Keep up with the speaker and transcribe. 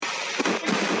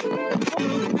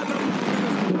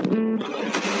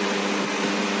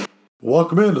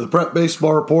Welcome into the Prep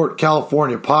Baseball Report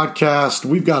California podcast.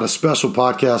 We've got a special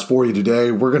podcast for you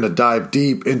today. We're going to dive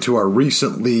deep into our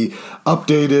recently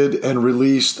updated and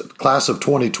released class of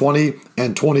 2020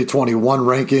 and 2021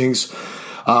 rankings.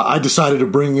 I decided to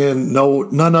bring in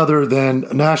none other than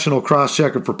national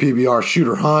cross-checker for PBR,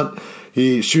 Shooter Hunt.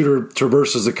 Shooter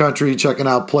traverses the country checking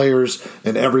out players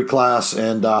in every class.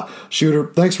 And Shooter,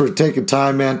 thanks for taking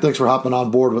time, man. Thanks for hopping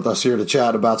on board with us here to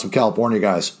chat about some California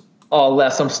guys. Oh,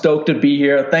 Les, I'm stoked to be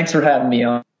here. Thanks for having me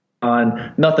on.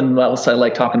 Nothing else I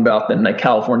like talking about than the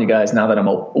California guys now that I'm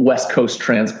a West Coast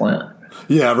transplant.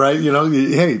 Yeah, right. You know,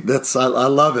 hey, I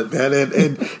love it, man.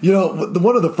 And you know,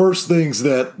 one of the first things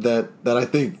that I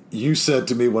think you said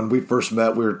to me when we first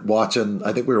met, we were watching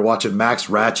Max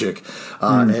Ratchik,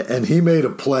 and he made a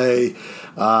play,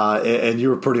 and you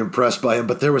were pretty impressed by him.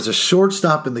 But there was a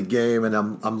shortstop in the game, and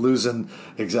I'm losing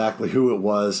exactly who it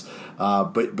was.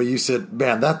 But you said,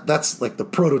 man, that's like the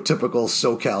prototypical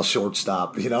SoCal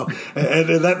shortstop, you know,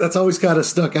 and that's always kind of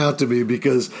stuck out to me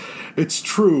because it's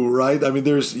true, right? I mean,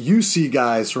 you see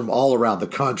guys from all around the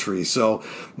country, so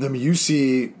I mean, you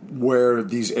see where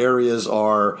these areas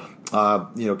are,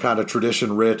 kind of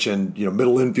tradition rich, and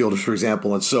middle infielders, for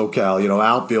example, in SoCal,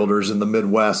 outfielders in the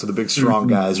Midwest, and the big strong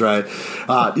guys, right?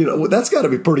 That's got to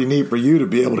be pretty neat for you to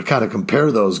be able to kind of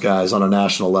compare those guys on a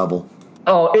national level.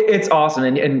 Oh, it's awesome.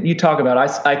 And you talk about,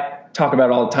 I talk about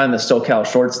all the time, the SoCal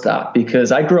shortstop,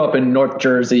 because I grew up in North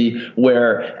Jersey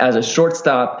where as a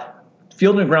shortstop,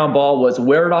 fielding a ground ball was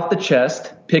wear it off the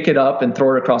chest, pick it up, and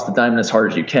throw it across the diamond as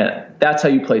hard as you can. That's how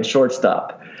you played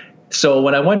shortstop. So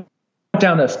when I went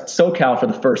down to SoCal for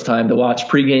the first time to watch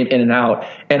pregame in and out,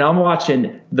 and I'm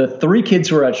watching the three kids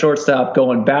who are at shortstop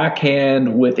going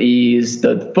backhand with ease.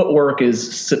 The footwork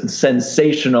is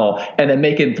sensational, and then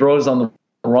making throws on the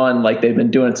run like they've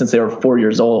been doing it since they were 4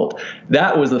 years old.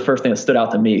 That was the first thing that stood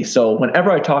out to me. So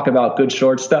whenever I talk about good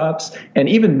shortstops, and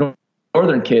even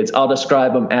Northern kids, I'll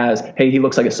describe them as, hey, he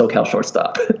looks like a SoCal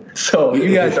shortstop. So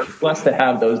you guys are blessed to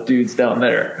have those dudes down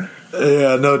there.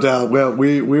 Yeah, no doubt. Well,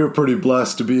 we were pretty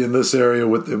blessed to be in this area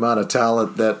with the amount of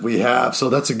talent that we have. So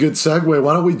that's a good segue.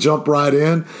 Why don't we jump right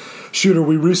in? Shooter,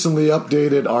 we recently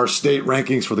updated our state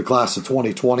rankings for the class of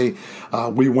 2020.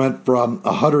 We went from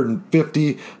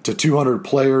 150 to 200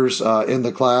 players in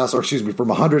the class, from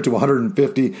 100 to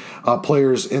 150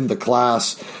 players in the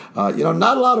class.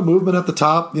 Not a lot of movement at the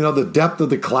top. The depth of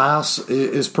the class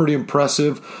is pretty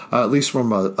impressive, at least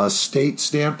from a state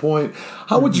standpoint.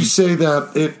 How would you say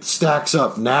that it stacks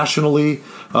up nationally,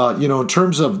 in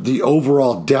terms of the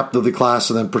overall depth of the class,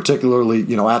 and then particularly,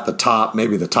 at the top,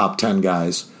 maybe the top 10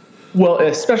 guys? Well,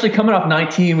 especially coming off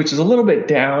 19, which is a little bit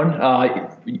down.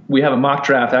 We have a mock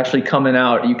draft actually coming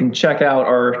out. You can check out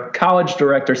our college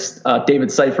director,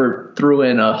 David Seifert, threw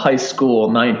in a high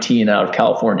school 19 out of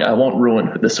California. I won't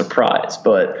ruin the surprise,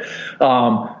 but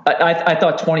I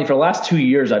thought 20 for the last 2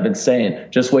 years. I've been saying,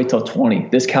 just wait till 20.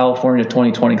 This California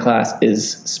 2020 class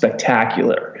is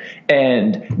spectacular.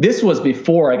 And this was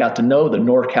before I got to know the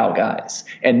NorCal guys.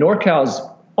 And NorCal's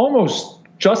almost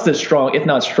just as strong, if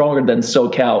not stronger than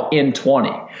SoCal in 20.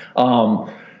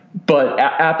 But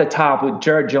at the top, with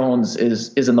Jared Jones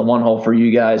is in the one hole for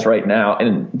you guys right now.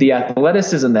 And the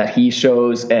athleticism that he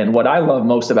shows, and what I love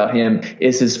most about him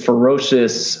is his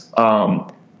ferocious passion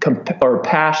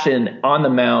on the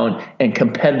mound and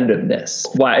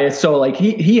competitiveness. So like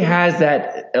he has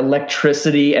that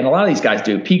electricity, and a lot of these guys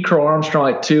do. Pete Crow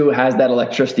Armstrong too has that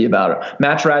electricity about him.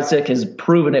 Matt Radzik has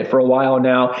proven it for a while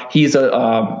now. He's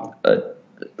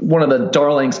one of the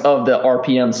darlings of the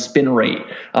RPM spin rate.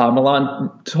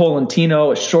 Milan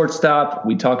Tolentino, a shortstop.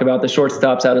 We talk about the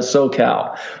shortstops out of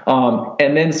SoCal.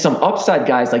 And then some upside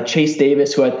guys like Chase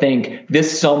Davis, who I think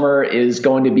this summer is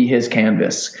going to be his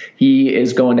canvas. He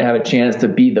is going to have a chance to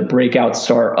be the breakout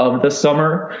star of the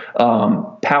summer.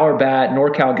 Power bat,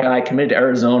 NorCal guy, committed to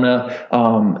Arizona.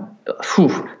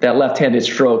 That left-handed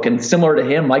stroke. And similar to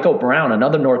him, Michael Brown,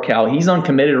 another NorCal. He's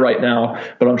uncommitted right now,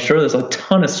 but I'm sure there's a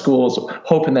ton of schools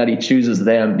hoping that he chooses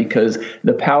them because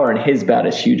the power in his bat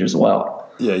is huge as well.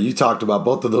 Yeah, you talked about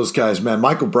both of those guys, man.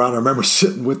 Michael Brown, I remember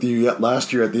sitting with you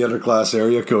last year at the Underclass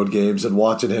Area Code games and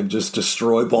watching him just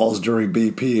destroy balls during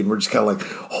BP, and we're just kind of like,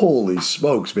 holy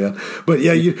smokes, man. But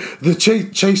yeah, the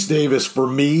Chase Davis for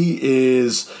me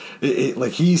is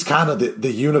like he's kind of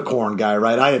the unicorn guy,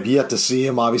 right? I have yet to see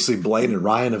him. Obviously, Blaine and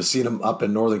Ryan have seen him up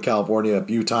in Northern California a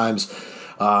few times.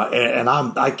 And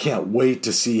I can't wait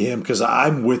to see him because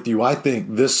I'm with you. I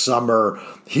think this summer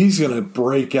he's going to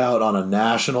break out on a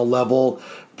national level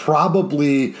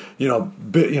probably, in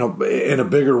a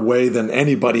bigger way than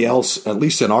anybody else, at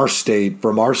least in our state,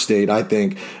 from our state, I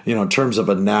think, in terms of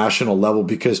a national level,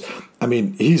 because, I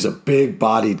mean, he's a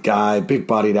big-bodied guy,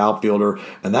 big-bodied outfielder,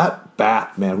 and that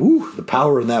bat, man, the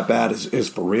power in that bat is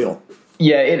for real.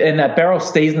 Yeah, and that barrel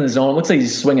stays in the zone. It looks like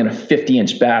he's swinging a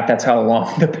 50-inch bat. That's how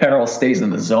long the barrel stays in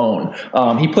the zone.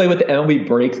 He played with the MLB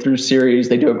Breakthrough Series.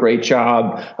 They do a great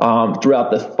job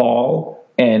throughout the fall.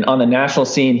 And on the national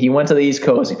scene, he went to the East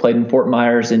Coast. He played in Fort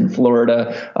Myers in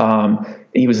Florida.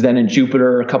 He was then in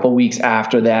Jupiter a couple weeks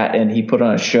after that, and he put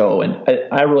on a show. And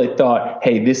I really thought,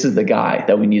 hey, this is the guy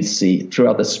that we need to see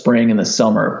throughout the spring and the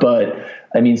summer. But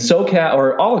I mean, SoCal,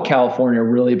 or all of California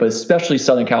really, but especially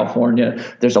Southern California,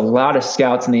 there's a lot of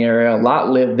scouts in the area, a lot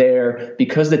live there.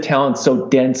 Because the talent's so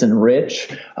dense and rich,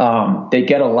 they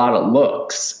get a lot of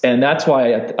looks. And that's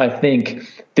why I think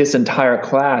this entire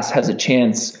class has a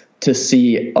chance to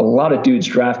see a lot of dudes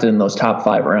drafted in those top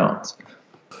 5 rounds.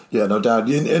 Yeah, no doubt.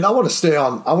 And I want to stay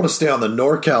on the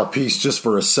NorCal piece just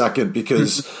for a second,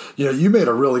 because you made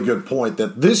a really good point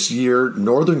that this year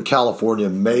Northern California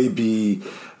may be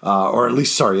or at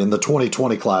least, in the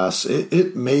 2020 class,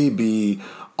 it may be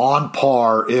on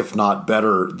par, if not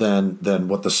better, than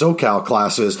what the SoCal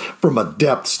class is from a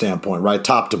depth standpoint, right,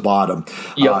 top to bottom.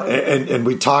 Yep. And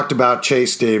we talked about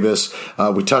Chase Davis.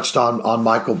 We touched on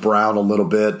Michael Brown a little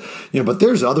bit, but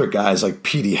there's other guys like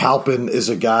Petey Halpin is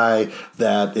a guy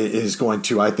that is going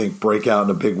to, I think, break out in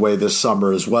a big way this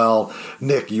summer as well.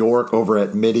 Nick York over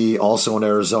at Mitty, also an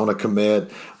Arizona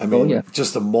commit. I mean,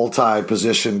 just a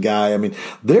multi-position guy. I mean,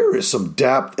 there is some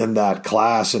depth in that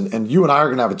class, and you and I are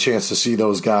going to have a chance to see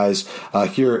those guys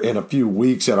here in a few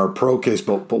weeks at our pro case,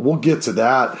 but we'll get to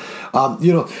that.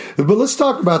 But let's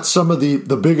talk about some of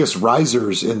the biggest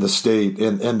risers in the state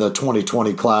in the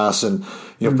 2020 class. And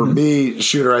for me,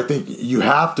 Shooter, I think you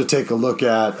have to take a look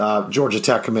at Georgia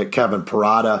Tech commit Kevin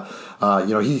Parada.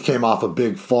 He came off a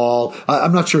big fall.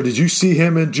 I'm not sure. Did you see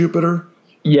him in Jupiter?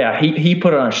 Yeah, he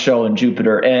put on a show in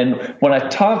Jupiter. And when I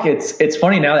talk, it's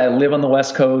funny now that I live on the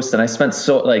West Coast and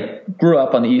I grew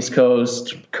up on the East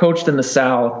Coast, coached in the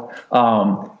South.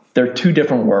 They're two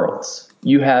different worlds.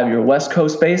 You have your West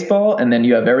Coast baseball, and then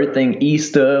you have everything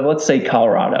east of, let's say,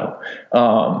 Colorado.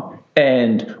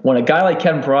 And when a guy like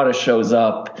Kevin Parada shows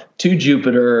up to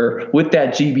Jupiter with that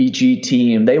GBG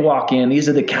team, they walk in. These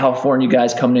are the California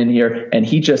guys coming in here, and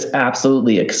he just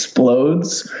absolutely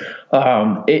explodes.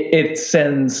 It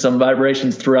sends some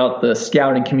vibrations throughout the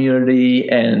scouting community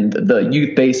and the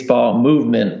youth baseball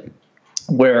movement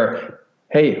where,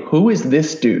 hey, who is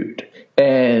this dude?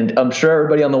 And I'm sure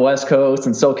everybody on the West Coast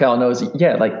and SoCal knows,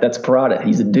 that's Parada.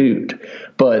 He's a dude.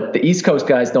 But the East Coast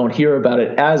guys don't hear about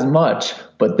it as much,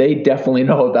 but they definitely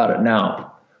know about it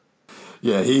now.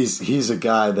 Yeah, he's a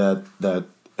guy that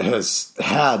has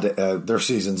had their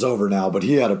season's over now, but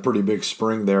he had a pretty big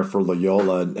spring there for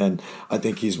Loyola, and I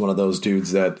think he's one of those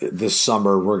dudes that this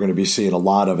summer we're going to be seeing a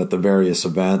lot of at the various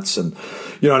events. And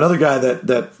another guy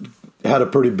that had a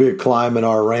pretty big climb in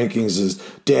our rankings is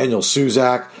Daniel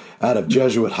Suzak out of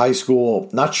Jesuit High School.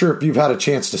 Not sure if you've had a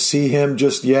chance to see him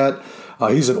just yet.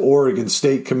 He's an Oregon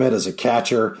State commit as a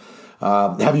catcher.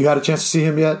 Have you had a chance to see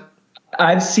him yet?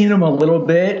 I've seen him a little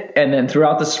bit, and then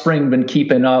throughout the spring been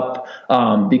keeping up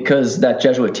because that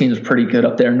Jesuit team is pretty good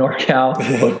up there in NorCal.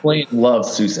 But Blaine loves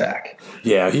Suzak.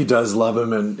 Yeah, he does love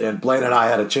him, and Blaine and I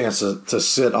had a chance to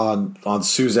sit on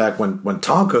Suzak when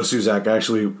Tonko Suzak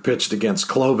actually pitched against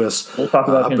Clovis. We'll talk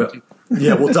about him too.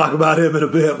 Yeah, we'll talk about him in a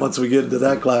bit once we get into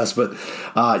that class. But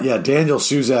Daniel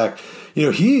Suzak,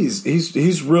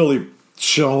 he's really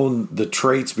shown the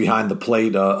traits behind the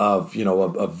plate of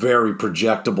a very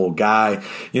projectable guy.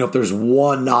 If there's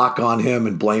one knock on him,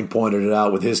 and Blaine pointed it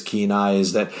out with his keen eye,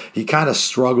 is that he kind of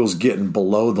struggles getting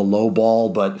below the low ball.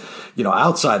 But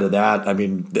outside of that, I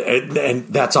mean, and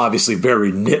that's obviously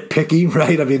very nitpicky,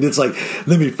 right? I mean, it's like,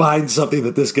 let me find something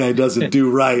that this guy doesn't do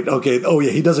right. Okay,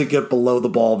 he doesn't get below the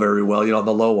ball very well, on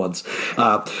the low ones.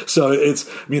 So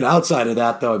outside of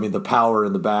that, though, the power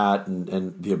in the bat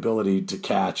and the ability to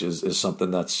catch is something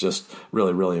that's just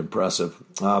really, really impressive.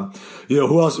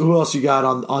 Who else you got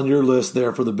on your list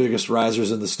there for the biggest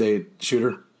risers in the state,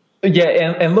 Shooter? Yeah,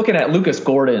 and looking at Lucas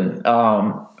Gordon,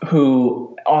 who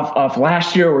off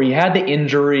last year where he had the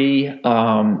injury,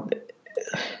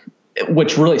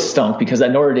 which really stunk because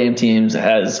that Notre Dame team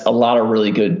has a lot of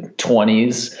really good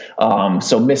 20s.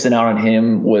 So missing out on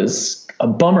him was a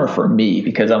bummer for me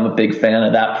because I'm a big fan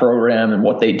of that program and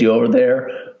what they do over there.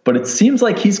 But it seems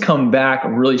like he's come back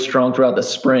really strong throughout the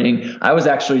spring. I was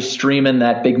actually streaming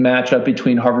that big matchup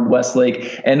between Harvard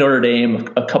Westlake and Notre Dame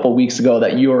a couple weeks ago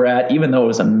that you were at, even though it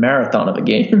was a marathon of a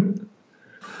game.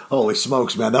 Holy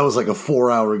smokes, man! That was like a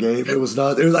 4-hour game. It was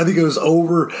not. It was. I think it was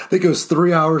over. I think it was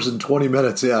 3 hours and 20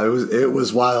 minutes. Yeah, it was. It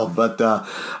was wild, but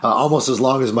almost as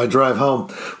long as my drive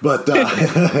home. But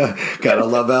gotta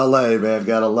love LA, man.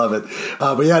 Gotta love it.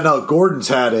 But yeah, no. Gordon's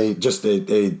had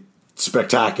a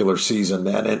spectacular season,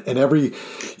 man. And every,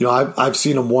 I've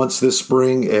seen him once this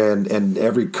spring, and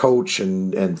every coach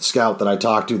and scout that I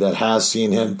talk to that has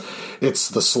seen him, it's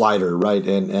the slider, right?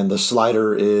 And the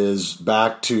slider is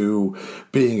back to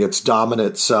being its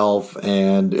dominant self,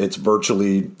 and it's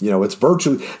virtually,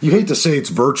 you hate to say it's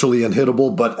virtually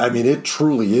unhittable, but I mean, it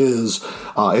truly is.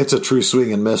 It's a true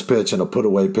swing and miss pitch and a put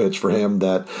away pitch for him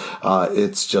that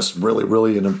it's just really,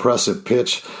 really an impressive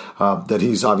pitch that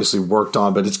he's obviously worked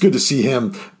on, but it's good to see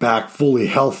him back fully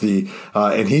healthy.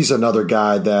 And he's another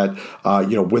guy that,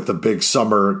 with the big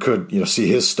summer could, see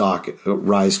his stock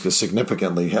rise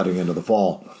significantly heading into the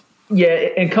fall. Yeah,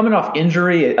 and coming off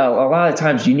injury, a lot of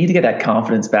times you need to get that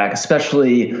confidence back,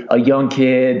 especially a young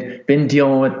kid, been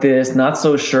dealing with this, not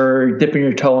so sure, dipping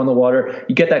your toe in the water.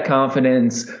 You get that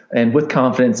confidence, and with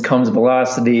confidence comes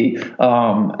velocity.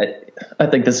 I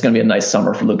think this is going to be a nice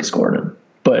summer for Lucas Gordon.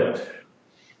 But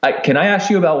can I ask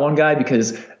you about one guy?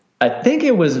 Because I think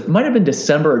might have been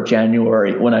December or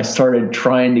January when I started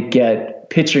trying to get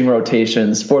pitching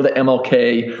rotations for the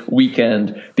MLK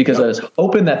weekend, because I was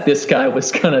hoping that this guy was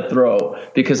going to throw,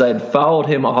 because I had followed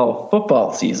him all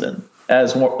football season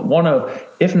as one of,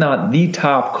 if not the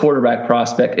top quarterback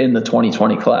prospect in the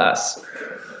 2020 class.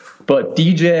 But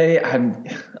DJ, I'm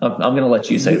going to let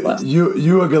you say it last.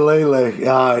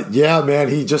 Uiagalelei, yeah, man,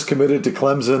 he just committed to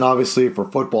Clemson, obviously, for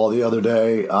football the other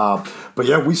day. But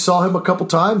yeah, we saw him a couple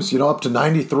times, up to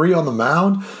 93 on the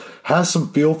mound. Has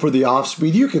some feel for the off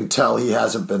speed. You can tell he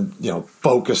hasn't been,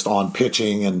 focused on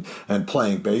pitching and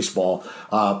playing baseball.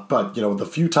 But, the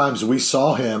few times we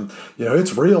saw him,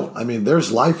 it's real. I mean,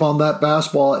 there's life on that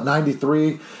fastball at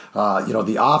 93.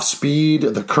 The off speed,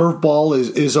 the curveball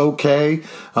is okay.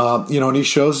 And he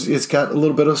shows it's got a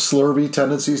little bit of slurvy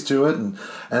tendencies to it,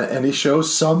 and he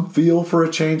shows some feel for a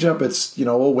changeup. It's,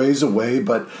 a ways away,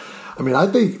 but I mean, I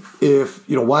think if,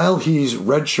 while he's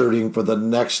redshirting for the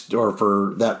next, or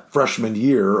for that freshman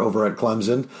year over at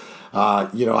Clemson,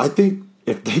 I think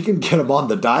if they can get him on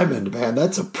the diamond, man,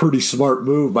 that's a pretty smart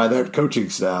move by that coaching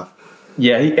staff.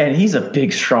 Yeah, and he's a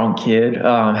big, strong kid,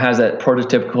 has that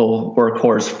prototypical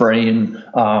workhorse frame.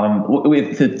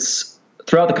 It's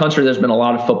throughout the country, there's been a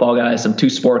lot of football guys, some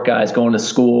two-sport guys going to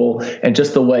school, and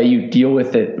just the way you deal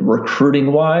with it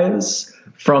recruiting-wise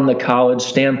from the college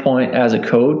standpoint as a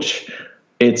coach,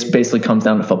 it's basically comes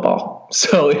down to football.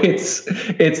 So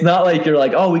it's not like you're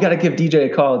like, oh, we got to give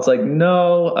DJ a call. It's like,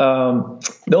 no,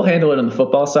 they'll handle it on the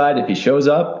football side. If he shows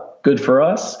up, good for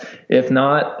us. If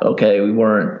not, okay, we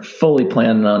weren't fully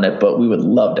planning on it, but we would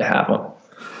love to have him.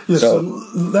 Yeah, so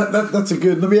that's a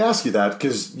good. Let me ask you that,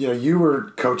 because you were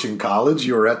coaching college,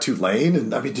 you were at Tulane,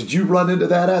 and I mean, did you run into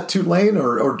that at Tulane,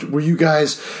 or were you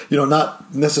guys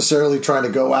not necessarily trying to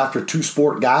go after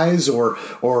two-sport guys, or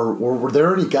were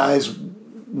there any guys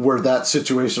where that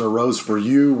situation arose for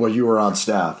you while you were on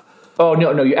staff? Oh,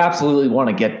 no, you absolutely want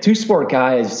to get two-sport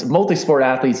guys. Multi-sport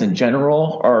athletes in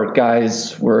general are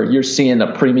guys where you're seeing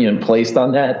a premium placed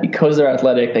on that because they're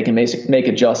athletic. They can make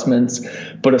adjustments.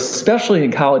 But especially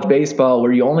in college baseball,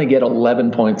 where you only get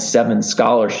 11.7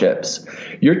 scholarships,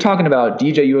 you're talking about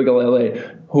DJ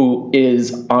Uiagalelei, who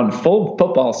is on full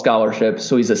football scholarship,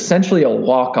 so he's essentially a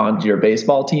walk-on to your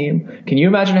baseball team. Can you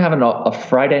imagine having a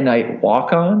Friday night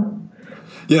walk-on?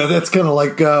 Yeah, that's kind of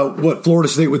like what Florida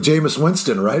State with Jameis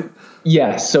Winston, right?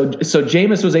 Yeah, so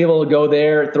Jameis was able to go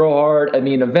there, throw hard. I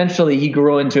mean, eventually he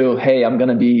grew into, hey, I'm going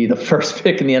to be the first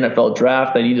pick in the NFL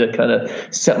draft. I need to kind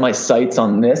of set my sights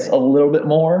on this a little bit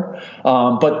more.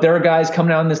 But there are guys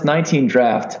coming out in this 19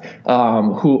 draft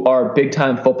who are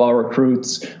big-time football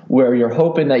recruits, where you're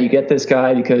hoping that you get this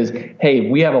guy because, hey,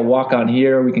 we have a walk-on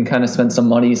here. We can kind of spend some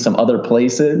money some other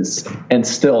places and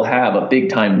still have a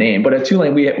big-time name. But at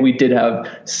Tulane, we did have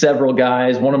several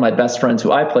guys. One of my best friends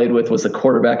who I played with was the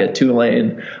quarterback at Tulane.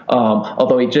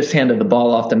 Although he just handed the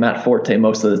ball off to Matt Forte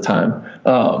most of the time.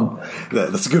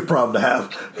 That's a good problem to have.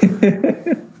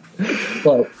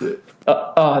 But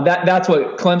that's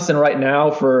what Clemson right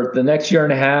now for the next year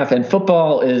and a half. And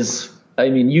football is, I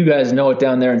mean, you guys know it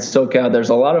down there in SoCal. There's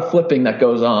a lot of flipping that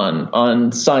goes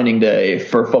on signing day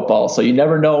for football. So you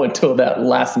never know until that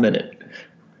last minute.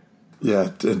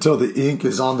 Yeah, until the ink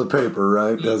is on the paper,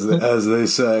 right? As they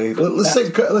say. Let's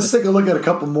take a look at a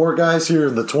couple more guys here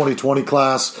in the 2020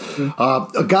 class.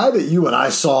 A guy that you and I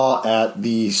saw at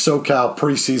the SoCal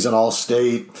preseason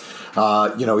All-State.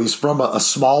 He's from a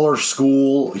smaller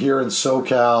school here in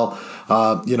SoCal.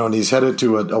 And he's headed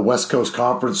to a West Coast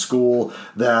Conference school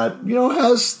that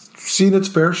has seen its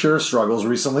fair share of struggles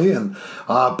recently.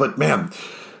 But man,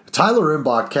 Tyler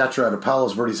Imbach, catcher out of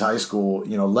Palos Verdes High School,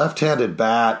 left-handed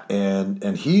bat,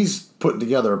 and he's putting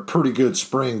together a pretty good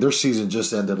spring. Their season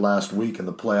just ended last week in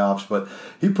the playoffs, but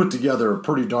he put together a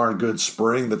pretty darn good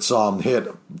spring that saw him hit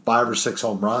 5 or 6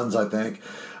 home runs, I think.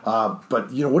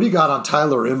 But what do you got on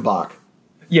Tyler Imbach?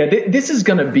 Yeah, this is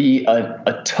going to be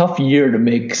a tough year to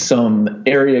make some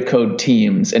area code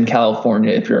teams in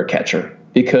California if you're a catcher,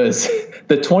 because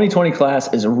the 2020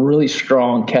 class is really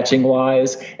strong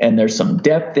catching-wise, and there's some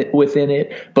depth within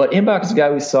it. But Imbach is a guy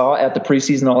we saw at the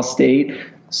preseason All-State.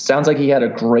 Sounds like he had a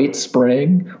great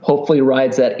spring. Hopefully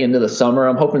rides that into the summer.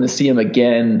 I'm hoping to see him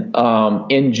again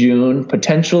in June,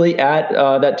 potentially at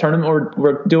that tournament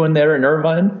we're doing there in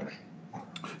Irvine.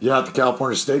 Yeah, at the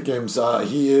California State Games.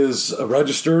 He is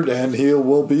registered, and he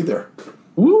will be there.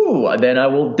 Ooh, then I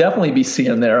will definitely be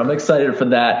seeing him there. I'm excited for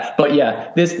that. But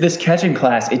yeah, this catching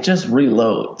class, it just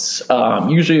reloads.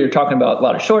 Usually you're talking about a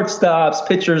lot of shortstops,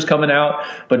 pitchers coming out,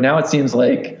 but now it seems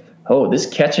like, this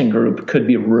catching group could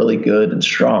be really good and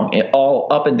strong,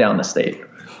 all up and down the state.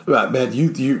 Right, man,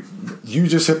 you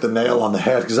just hit the nail on the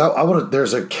head, because I want to.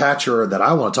 There's a catcher that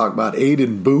I want to talk about,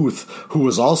 Aiden Booth, who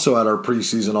was also at our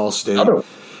preseason All-State.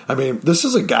 I mean, this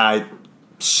is a guy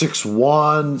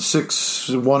 6'1",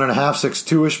 6'1.5",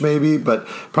 6'2" maybe, but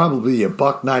probably a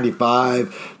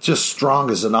 $195, just strong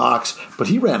as an ox. But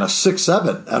he ran a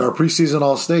 6'7" at our preseason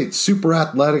All-State. Super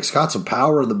athletics, got some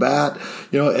power in the bat,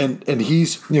 and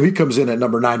he's he comes in at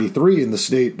number 93 in the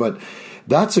state, but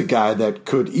that's a guy that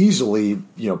could easily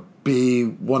be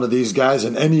one of these guys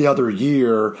in any other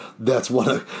year that's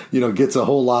gets a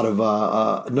whole lot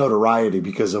of notoriety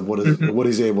because of what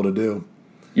he's able to do.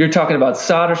 You're talking about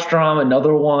Soderstrom,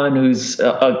 another one who's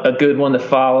a good one to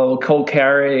follow. Cole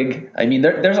Carrig. I mean,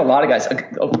 there's a lot of guys.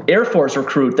 Air Force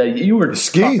recruit that you were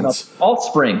talking about all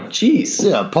spring. Jeez.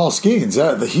 Yeah, Paul Skeens.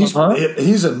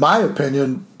 He's, in my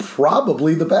opinion,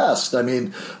 probably the best. I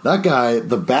mean, that guy,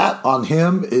 the bat on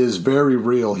him is very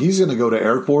real. He's going to go to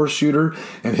Air Force shooter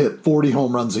and hit 40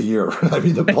 home runs a year. I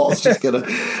mean, the ball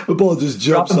just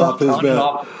jumps off his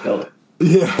bat.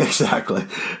 Yeah, exactly.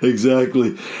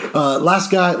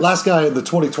 Last guy in the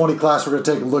 2020 class we're going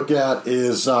to take a look at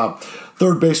is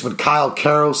third baseman Kyle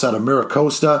Karros out of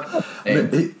Miracosta.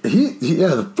 He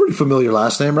has a pretty familiar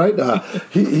last name, right?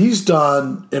 He's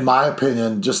done, in my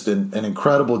opinion, just an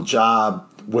incredible job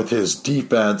with his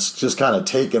defense, just kind of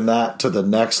taking that to the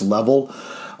next level.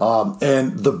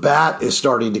 And the bat is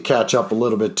starting to catch up a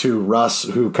little bit too. Russ,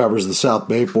 who covers the South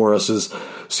Bay for us, has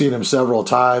seen him several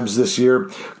times this year.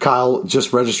 Kyle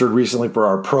just registered recently for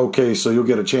our pro case, so you'll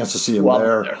get a chance to see him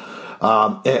there.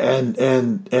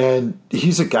 And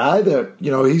he's a guy that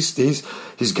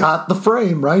he's got the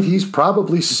frame, right. He's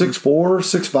probably 6'4",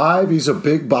 6'5". He's a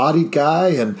big bodied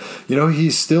guy, and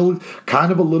he's still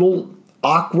kind of a little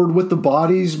awkward with the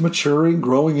body. He's maturing,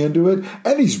 growing into it,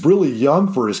 and he's really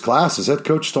young for his class. His head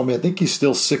coach told me I think he's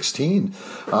still 16.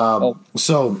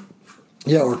 So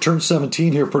yeah, or turned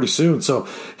 17 here pretty soon. So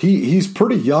he's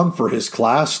pretty young for his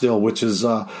class still, which is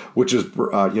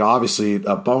obviously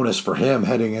a bonus for him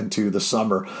heading into the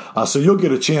summer. So you'll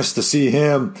get a chance to see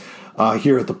him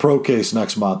here at the Pro Case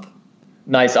next month.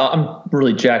 Nice. I'm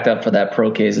really jacked up for that Pro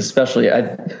Case, especially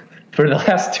for the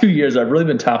last 2 years, I've really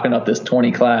been talking up this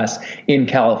 20 class in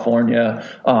California.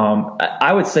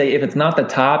 I would say if it's not the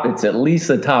top, it's at least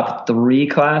the top 3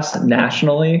 class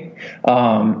nationally.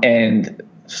 And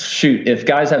shoot, if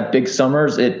guys have big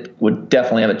summers, it would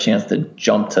definitely have a chance to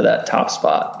jump to that top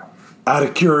spot. Out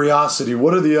of curiosity,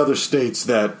 what are the other states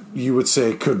that you would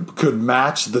say could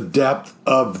match the depth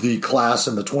of the class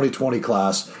in the 2020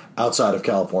 class outside of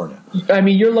California? I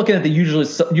mean, you're looking at the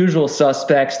usual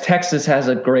suspects. Texas has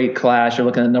a great class. You're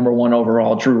looking at number 1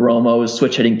 overall, Drew Romo,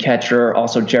 switch hitting catcher.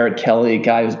 Also, Jared Kelly, a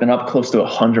guy who's been up close to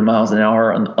 100 miles an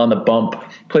hour on the bump.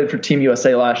 Played for Team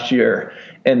USA last year.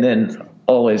 And then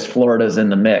always Florida's in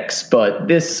the mix. But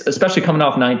this, especially coming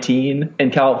off 19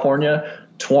 in California,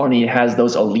 20 has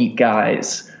those elite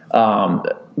guys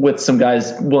with some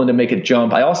guys willing to make a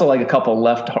jump. I also like a couple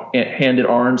left-handed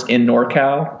arms in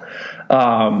NorCal.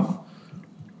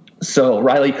 So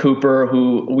Riley Cooper,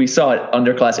 who we saw at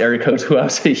underclass area codes, who I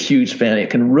was a huge fan of,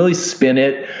 can really spin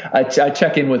it. I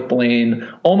check in with Blaine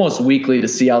almost weekly to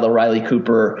see how the Riley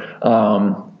Cooper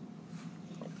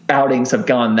outings have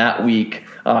gone that week.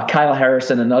 Kyle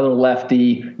Harrison, another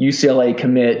lefty, UCLA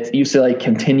commit. UCLA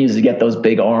continues to get those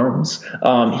big arms.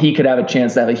 He could have a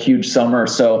chance to have a huge summer.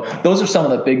 So those are some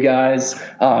of the big guys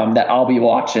that I'll be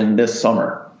watching this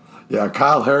summer. Yeah,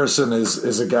 Kyle Harrison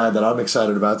is a guy that I'm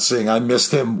excited about seeing. I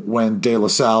missed him when De La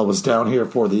Salle was down here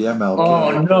for the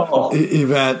MLK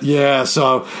event. Yeah,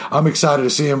 so I'm excited to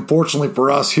see him. Fortunately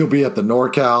for us, he'll be at the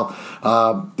NorCal.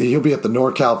 He'll be at the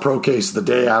NorCal Pro Case the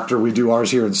day after we do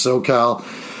ours here in SoCal.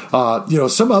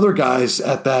 Some other guys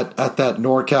at that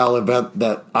NorCal event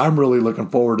that I'm really looking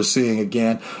forward to seeing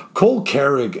again. Cole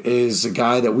Carrig is a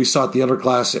guy that we saw at the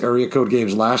Underclass Area Code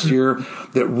Games last year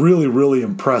that really, really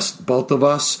impressed both of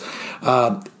us.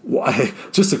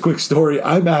 Just a quick story.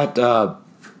 I'm at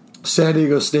San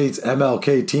Diego State's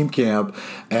MLK team camp,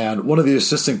 and one of the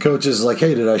assistant coaches is like,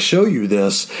 "Hey, did I show you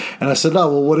this?" And I said, "No,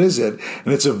 well, what is it?"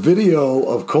 And it's a video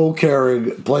of Cole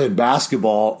Carrig playing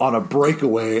basketball on a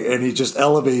breakaway, and he just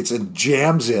elevates and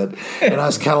jams it. And I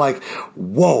was kind of like,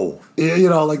 whoa.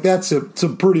 That's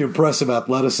some pretty impressive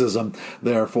athleticism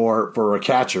there for a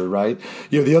catcher, right?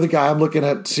 The other guy I'm looking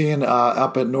at seeing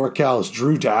up at NorCal is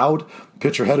Drew Dowd,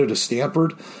 pitcher headed to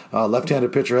Stanford,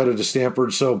 left-handed pitcher headed to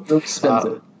Stanford. So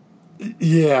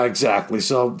yeah, exactly.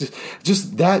 So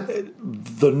just that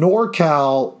the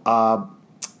NorCal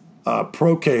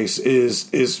Pro Case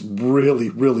is really,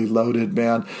 really loaded,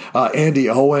 man. Andy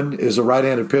Owen is a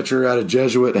right-handed pitcher out of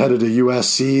Jesuit, headed to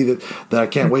USC that I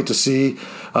can't wait to see.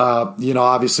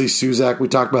 Obviously Suzak we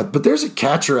talked about, but there's a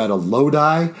catcher out of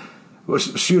Lodi,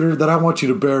 shooter that I want you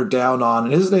to bear down on,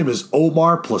 and his name is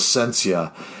Omar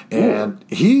Plasencia, and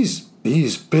he's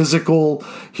physical.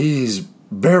 He's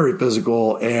very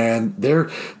physical, and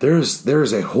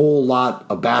there's a whole lot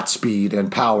of bat speed and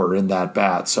power in that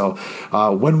bat. So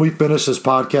when we finish this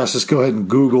podcast, just go ahead and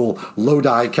Google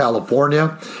Lodi,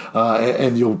 California,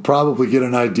 and you'll probably get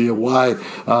an idea why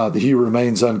he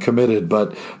remains uncommitted.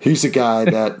 But he's a guy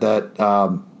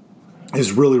that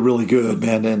is really, really good,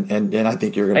 man, and I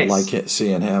think you're going to like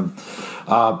seeing him.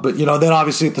 But then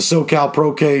obviously at the SoCal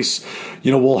Pro Case,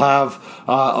 we'll have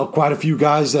quite a few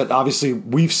guys that obviously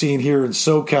we've seen here in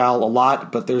SoCal a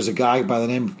lot. But there's a guy by the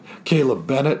name of Caleb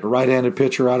Bennett, a right-handed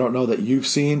pitcher. I don't know that you've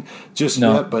seen just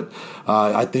yet, but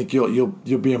I think you'll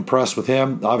be impressed with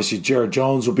him. Obviously, Jared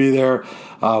Jones will be there.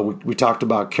 We talked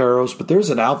about Karros, but there's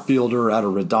an outfielder out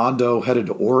of Redondo headed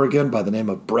to Oregon by the name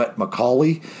of Brett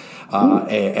McCauley.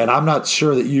 And I'm not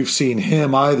sure that you've seen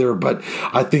him either, but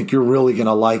I think you're really going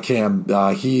to like him.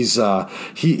 He's had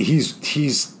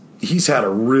a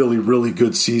really, really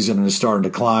good season and is starting to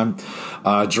climb.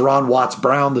 Jerron Watts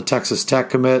Brown, the Texas Tech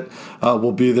commit,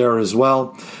 will be there as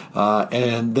well.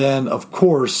 And then, of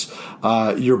course,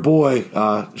 your boy,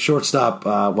 shortstop,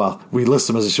 we list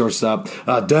him as a shortstop,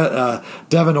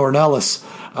 Devin Ornelas,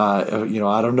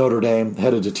 out of Notre Dame,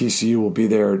 headed to TCU, will be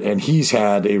there. And he's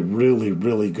had a really,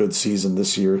 really good season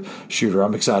this year, shooter.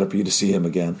 I'm excited for you to see him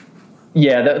again.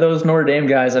 Yeah, those Notre Dame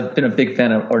guys, I've been a big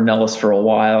fan of Ornelas for a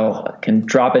while. Can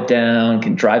drop it down,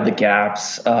 can drive the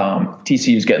gaps.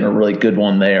 TCU's getting a really good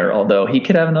one there, although he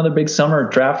could have another big summer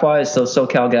draft-wise. So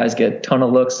SoCal guys get a ton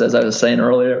of looks, as I was saying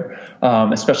earlier,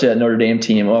 especially that Notre Dame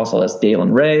team. Also, that's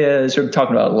Dalen Reyes. You're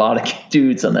talking about a lot of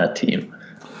dudes on that team.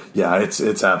 Yeah,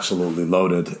 it's absolutely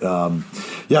loaded. So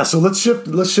let's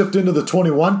shift into the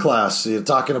 21 class. You're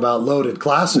talking about loaded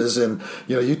classes, and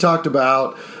you talked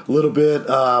about a little bit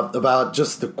about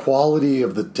just the quality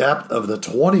of the depth of the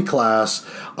 20 class.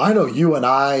 I know you and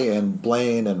I and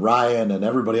Blaine and Ryan and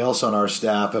everybody else on our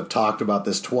staff have talked about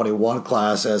this 21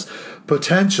 class as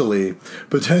potentially,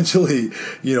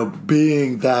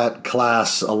 being that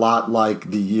class a lot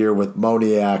like the year with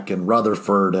Moniak and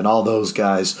Rutherford and all those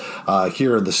guys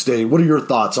here in the state. What are your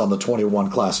thoughts on the 21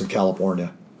 class in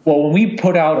California? Well, when we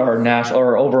put out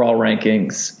our overall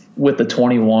rankings with the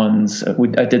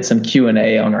 21s, I did some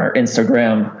Q&A on our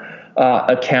Instagram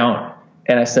account,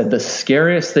 and I said the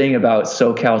scariest thing about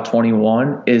SoCal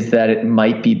 21 is that it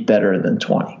might be better than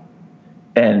 20.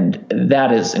 And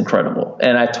that is incredible.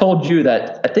 And I told you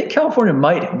that I think California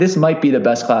might be the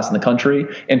best class in the country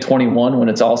in 21 when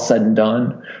it's all said and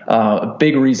done. A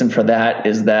big reason for that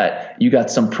is that you got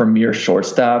some premier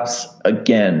shortstops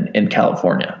again in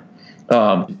California.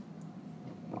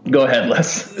 Go ahead,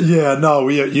 Les. Yeah, no,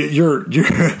 you're.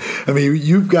 I mean,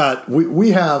 you've got.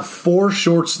 We have 4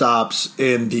 shortstops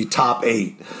in the top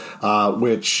 8,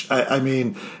 which I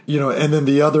mean, and then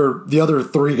the other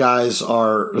 3 guys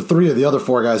are 3 of the other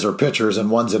 4 guys are pitchers,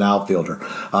 and one's an outfielder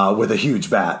with a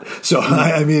huge bat. So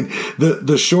I mean,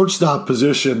 the shortstop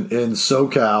position in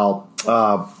SoCal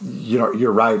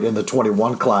you're right. In the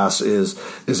 21 class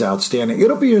is outstanding.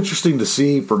 It'll be interesting to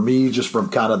see for me, just from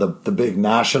kind of the big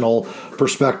national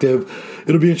perspective.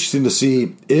 It'll be interesting to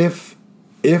see if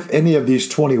any of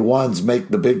these 21s make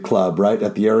the big club, right,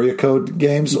 at the area code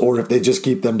games, or if they just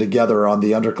keep them together on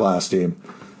the underclass team.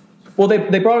 Well,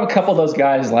 they brought up a couple of those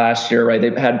guys last year, right?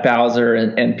 They've had Bowser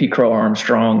and Pete Crow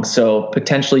Armstrong, so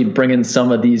potentially bringing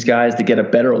some of these guys to get a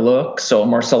better look. So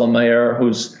Marcelo Mayer,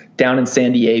 who's down in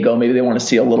San Diego, maybe they want to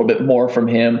see a little bit more from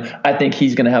him. I think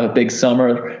he's going to have a big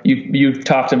summer. You've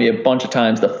talked to me a bunch of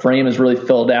times. The frame is really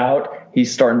filled out.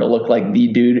 He's starting to look like the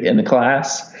dude in the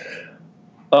class.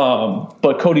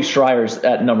 But Cody Schreier's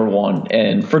at number one,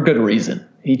 and for good reason.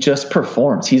 He just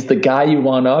performs. He's the guy you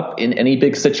want up in any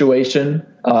big situation.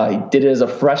 He did it as a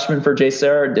freshman for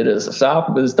JSerra, did it as a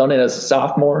sophomore, has done it as a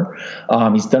sophomore.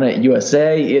 He's done it at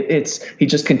USA. He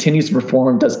just continues to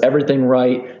perform, does everything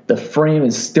right. The frame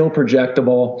is still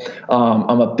projectable.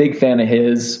 I'm a big fan of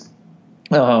his.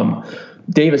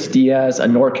 Davis Diaz, a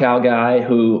NorCal guy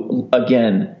who,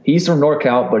 again, he's from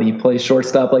NorCal, but he plays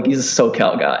shortstop like he's a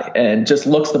SoCal guy and just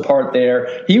looks the part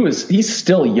there. He's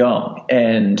still young,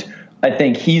 and I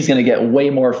think he's going to get way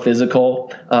more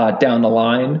physical down the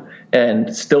line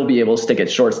and still be able to stick at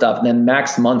shortstop. And then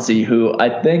Max Muncy, who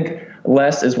I think,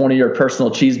 Les, is one of your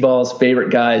personal cheeseballs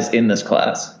favorite guys in this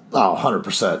class. Oh,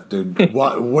 100%, dude.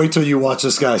 Wait till you watch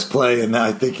this guy's play, and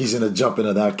I think he's going to jump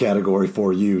into that category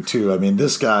for you, too. I mean,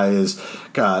 this guy is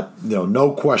got,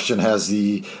 no question, has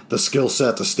the skill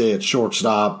set to stay at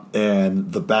shortstop,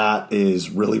 and the bat is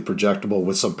really projectable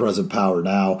with some present power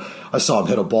now. I saw him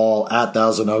hit a ball at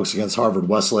Thousand Oaks against Harvard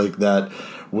Westlake that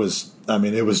was,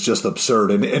 it was just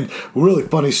absurd. And really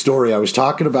funny story, I was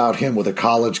talking about him with a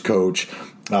college coach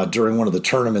during one of the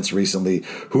tournaments recently,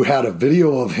 who had a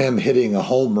video of him hitting a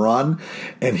home run,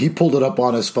 and he pulled it up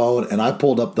on his phone, and I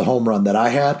pulled up the home run that I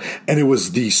had, and it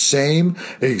was the same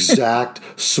exact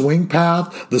swing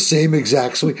path, the same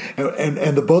exact swing,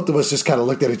 and the both of us just kind of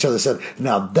looked at each other and said,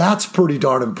 now that's pretty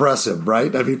darn impressive,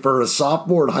 right? I mean, for a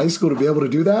sophomore in high school to be able to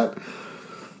do that?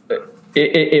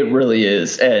 It really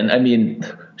is. And I mean,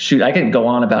 shoot, I can go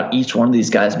on about each one of these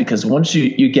guys, because once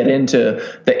you get into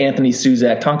the Anthony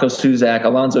Suzak, Tonko Suzak,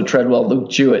 Alonzo Treadwell, Luke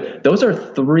Jewett, those are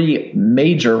three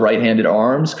major right-handed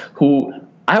arms who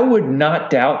I would not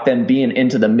doubt them being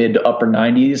into the mid to upper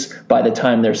 90s by the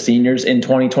time they're seniors in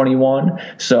 2021.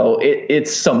 So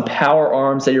it's some power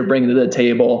arms that you're bringing to the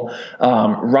table.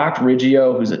 Rock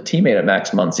Riggio, who's a teammate at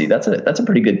Max Muncy, that's a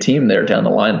pretty good team there down the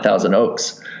line, Thousand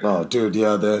Oaks. Oh, dude,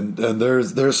 yeah. And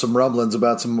there's some rumblings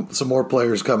about some more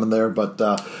players coming there, but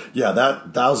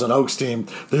that Thousand Oaks team,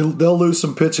 they'll lose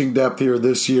some pitching depth here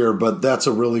this year, but that's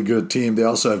a really good team. They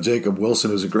also have Jacob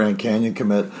Wilson, who's a Grand Canyon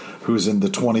commit, who's in the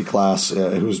 20 class,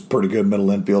 who's a pretty good middle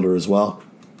infielder as well.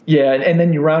 Yeah, and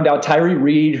then you round out Tyree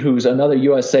Reed, who's another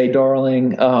USA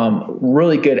darling,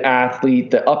 really good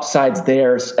athlete. The upside's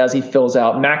there as he fills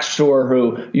out. Max Shore,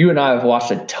 who you and I have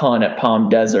watched a ton at Palm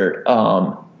Desert.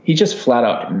 He just flat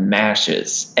out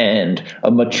mashes, and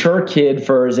a mature kid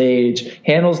for his age,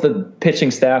 handles the pitching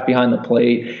staff behind the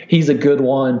plate. He's a good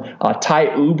one.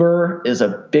 Ty Uber is a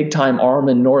big-time arm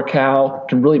in NorCal,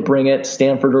 can really bring it.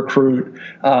 Stanford recruit.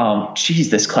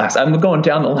 This class. I'm going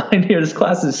down the line here. This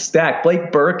class is stacked.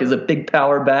 Blake Burke is a big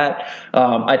power bat.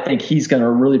 I think he's going to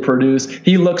really produce.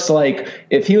 He looks like,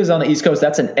 if he was on the East Coast,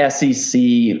 that's an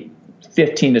SEC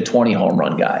 15 to 20 home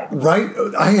run guy. Right?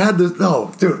 I had this.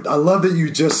 No, dude, I love that you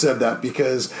just said that,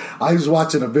 because I was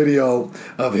watching a video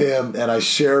of him and I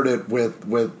shared it with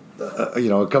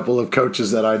a couple of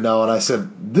coaches that I know, and I said,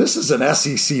 this is an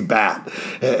SEC bat.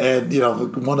 And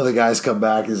one of the guys come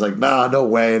back, he's like, nah, no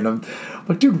way. And I'm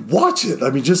like, dude, watch it. I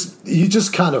mean, he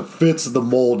just kind of fits the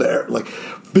mold there, like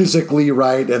physically,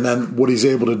 right? And then what he's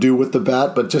able to do with the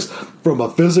bat, but just from a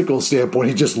physical standpoint,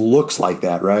 he just looks like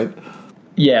that, right?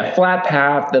 Yeah, flat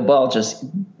path, the ball just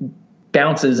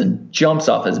bounces and jumps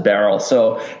off his barrel.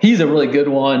 So he's a really good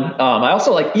one. I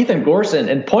also like Ethan Gorson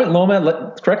and Point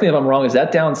Loma. Correct me if I'm wrong. Is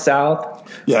that down south?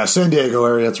 Yeah, San Diego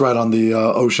area. It's right on the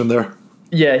ocean there.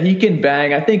 Yeah, he can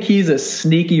bang. I think he's a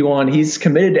sneaky one. He's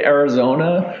committed to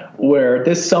Arizona, where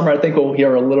this summer I think we'll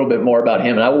hear a little bit more about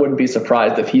him, and I wouldn't be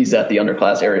surprised if he's at the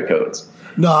underclass area codes.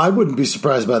 No, I wouldn't be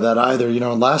surprised by that either.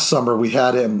 Last summer we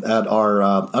had him at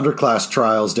our underclass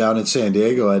trials down in San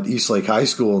Diego at Eastlake High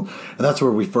School, and that's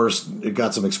where we first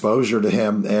got some exposure to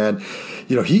him. And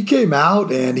he came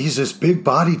out, and he's this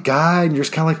big-bodied guy, and you're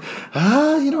just kind of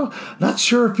like, not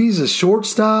sure if he's a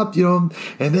shortstop, and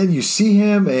then you see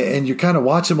him, and you kind of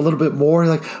watch him a little bit more.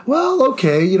 You're like, well,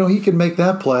 okay, he can make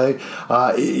that play.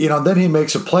 Then he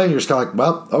makes a play, and you're just kind of like,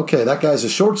 well, okay, that guy's a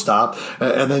shortstop,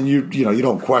 and then you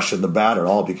don't question the batter. at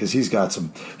all because he's got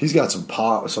some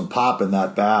pop in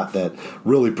that bat that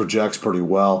really projects pretty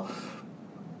well.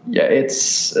 Yeah,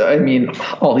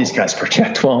 all these guys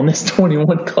project well in this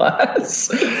 21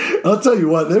 class. I'll tell you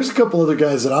what, there's a couple other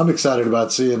guys that I'm excited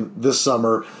about seeing this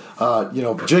summer.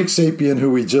 Jake Sapien,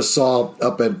 who we just saw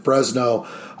up at Fresno,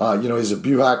 he's a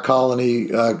Buhack Colony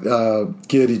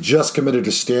kid. He just committed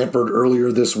to Stanford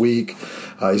earlier this week.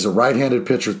 He's a right-handed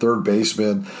pitcher, third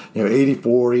baseman,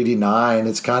 84, 89.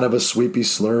 It's kind of a sweepy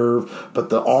slurve,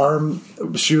 but the arm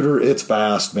shooter, it's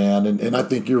fast, man. And I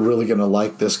think you're really going to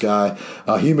like this guy.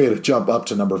 He made a jump up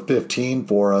to number 15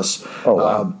 for us. Oh,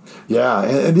 wow.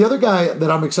 And the other guy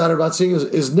that I'm excited about seeing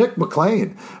is Nick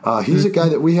McLean. He's a guy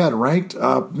that we had ranked,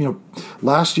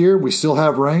 last year. We still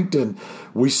have ranked, and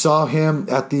we saw him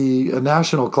at the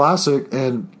National Classic,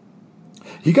 and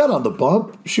he got on the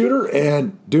bump, shooter,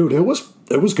 and dude, it was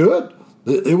good.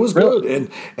 It was really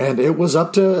good, and it was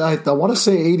up to I want to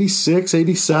say 86,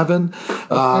 87,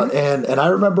 and I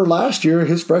remember last year,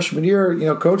 his freshman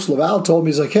year, Coach Laval told me,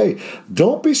 he's like, hey,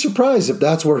 don't be surprised if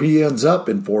that's where he ends up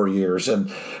in 4 years,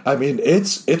 and I mean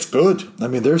it's good. I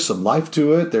mean there's some life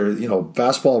to it. There,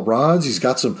 fastball runs.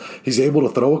 He's able to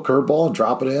throw a curveball and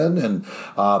drop it in,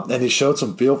 and he showed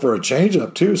some feel for a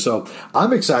changeup too. So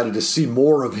I'm excited to see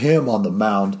more of him on the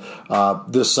mound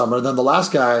this summer. And then the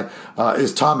last guy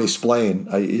is Tommy Splain.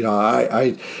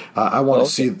 I want to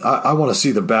see I want to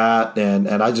see the bat, and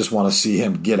I just want to see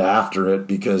him get after it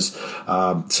because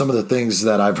some of the things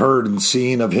that I've heard and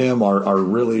seen of him are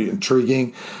really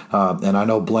intriguing, and I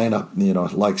know Blaine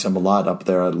likes him a lot up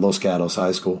there at Los Gatos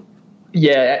High School.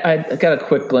 Yeah, I got a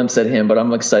quick glimpse at him, but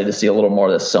I'm excited to see a little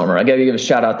more this summer. I got to give a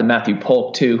shout out to Matthew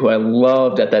Polk, too, who I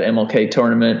loved at that MLK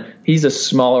tournament. He's a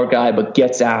smaller guy, but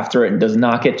gets after it and does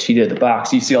not get cheated at the box.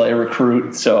 UCLA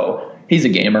recruit, so he's a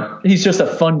gamer. He's just a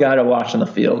fun guy to watch on the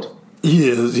field. He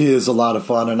is a lot of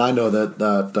fun, and I know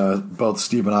that both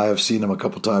Steve and I have seen him a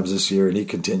couple times this year, and he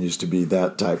continues to be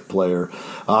that type player.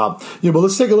 But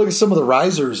let's take a look at some of the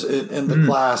risers in the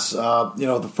class.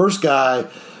 The first guy,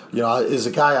 is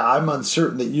a guy I'm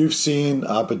uncertain that you've seen,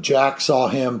 but Jack saw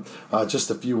him just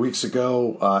a few weeks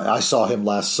ago. I saw him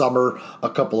last summer a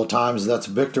couple of times. That's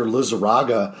Victor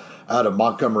Lizarraga out of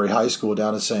Montgomery High School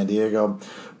down in San Diego.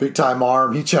 Big time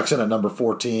arm. He checks in at number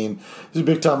 14. He's a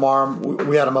big time arm.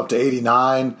 We had him up to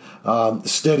 89.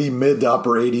 Steady mid to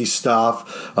upper 80s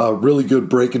stuff. Really good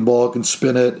breaking ball. Can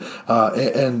spin it.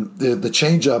 And the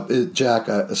changeup, Jack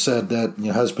said that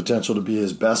has potential to be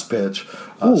his best pitch.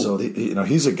 So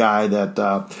he's a guy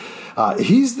that.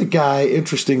 He's the guy,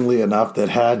 interestingly enough, that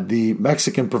had the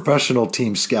Mexican professional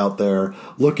team scout there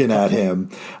looking at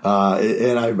him.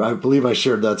 And I believe I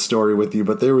shared that story with you,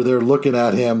 but they were there looking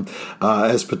at him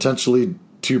as potentially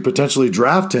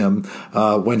draft him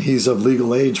when he's of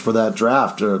legal age for that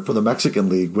draft for the Mexican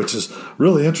League, which is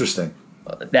really interesting.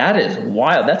 That is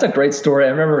wild. That's a great story. I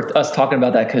remember us talking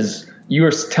about that because you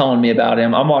were telling me about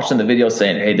him. I'm watching the video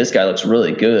saying, hey, this guy looks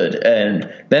really good.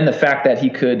 And then the fact that he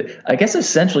could, I guess,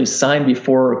 essentially sign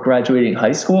before graduating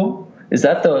high school. Is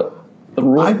that the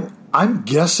rule? I'm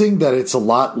guessing that it's a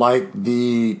lot like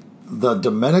the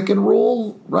Dominican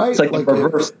rule, right? It's like the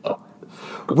reverse.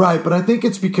 Right, but I think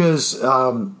it's because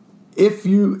if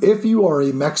you are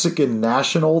a Mexican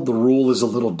national, the rule is a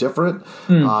little different.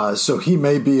 So he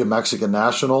may be a Mexican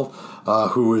national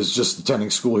who is just attending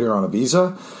school here on a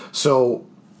visa. So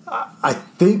I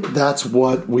think that's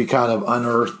what we kind of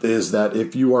unearthed, is that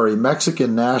if you are a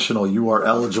Mexican national, you are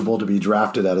eligible to be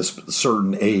drafted at a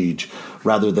certain age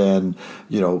rather than,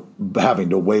 having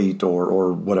to wait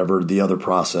or whatever the other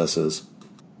process is.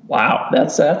 Wow,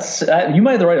 that's you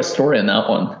might have to write a story on that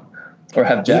one, or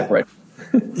have Jack write.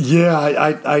 Yeah,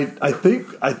 I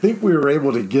think we were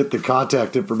able to get the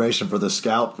contact information for the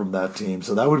scout from that team,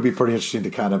 so that would be pretty interesting to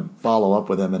kind of follow up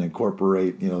with them and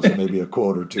incorporate, so maybe a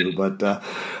quote or two. But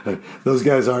those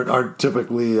guys aren't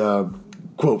typically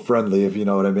quote friendly, if you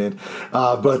know what I mean.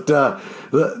 But the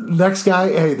next guy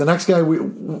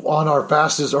on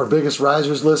our biggest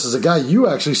risers list is a guy you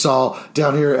actually saw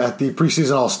down here at the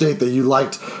preseason All-State that you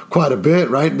liked quite a bit,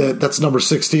 right? That's number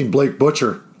 16, Blake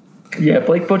Butcher. Yeah,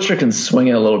 Blake Butcher can swing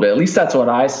it a little bit. At least that's what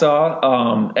I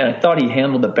saw. And I thought he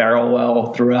handled the barrel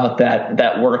well throughout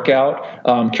that workout.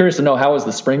 I'm curious to know, how was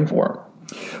the spring for him?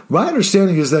 My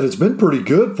understanding is that it's been pretty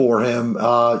good for him.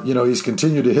 He's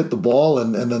continued to hit the ball,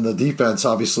 and then the defense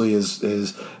obviously is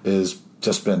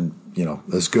just been,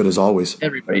 as good as always.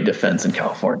 Everybody defends in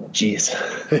California. Jeez.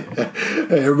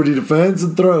 Hey, everybody defends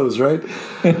and throws, right?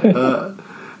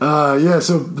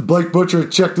 So Blake Butcher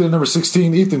checked in at number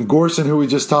 16. Ethan Gorson, who we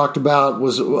just talked about,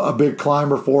 was a big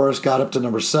climber for us, got up to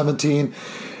number 17.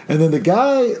 And then the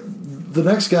guy the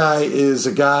next guy is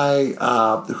a guy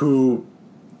who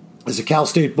is a Cal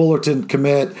State Fullerton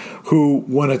commit who,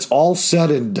 when it's all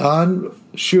said and done,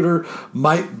 Shooter,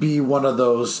 might be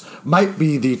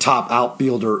the top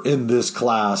outfielder in this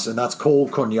class, and that's Cole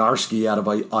Konyarski out of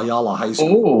Ayala High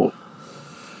School. Oh,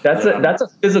 that's a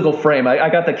physical frame. I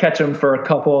got to catch him for a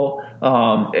couple.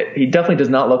 He definitely does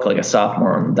not look like a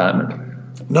sophomore on the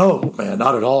diamond. No, man,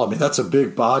 not at all. I mean, that's a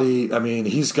big body. I mean,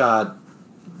 he's got,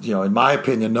 in my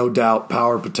opinion, no doubt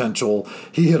power potential.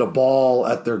 He hit a ball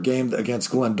at their game against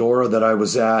Glendora that I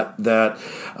was at that,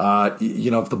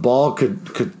 if the ball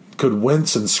could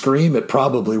wince and scream, it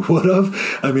probably would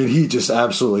have. I mean, he just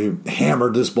absolutely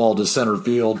hammered this ball to center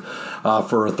field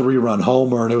for a 3-run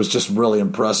homer, and it was just really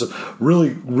impressive. Really,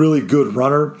 really good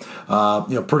runner.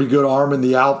 Pretty good arm in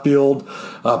the outfield.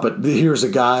 But here's a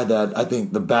guy that I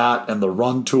think the bat and the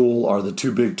run tool are the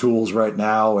two big tools right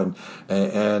now,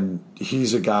 and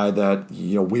he's a guy that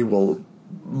we will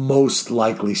most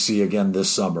likely see again this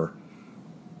summer.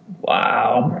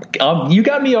 Wow, you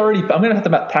got me already. I'm gonna have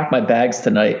to pack my bags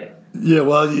tonight. Yeah,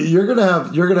 well, you're gonna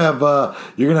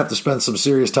have to spend some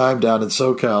serious time down in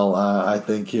SoCal. I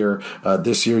think here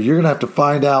this year, you're gonna have to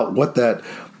find out what that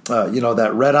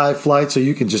that red eye flight, so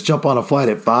you can just jump on a flight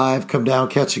at 5, come down,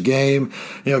 catch a game,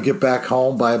 get back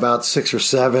home by about 6 or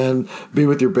 7, be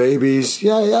with your babies.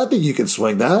 Yeah, I think you can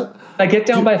swing that. I get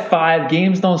down by 5.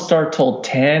 Games don't start till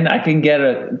 10. I can get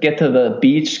to the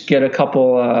beach, get a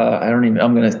couple. I'm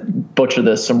gonna butcher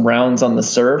this. Some rounds on the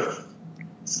surf.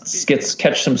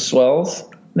 Catch some swells,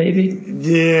 maybe.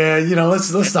 Yeah,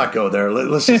 let's not go there.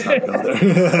 Let's just not go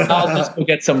there. I'll just go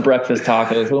get some breakfast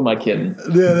tacos. Who am I kidding?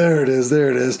 Yeah, there it is.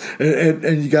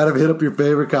 And you got to hit up your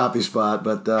favorite coffee spot.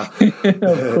 But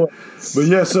but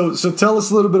yeah, so tell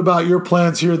us a little bit about your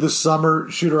plans here this summer,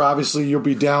 Shooter. Obviously, you'll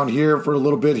be down here for a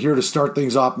little bit here to start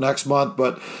things off next month.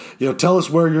 But tell us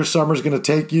where your summer's going to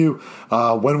take you,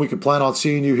 when we can plan on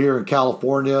seeing you here in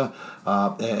California,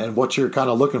 and what you're kind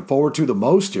of looking forward to the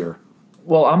most here.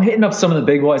 Well, I'm hitting up some of the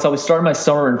big boys. I'll be starting my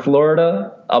summer in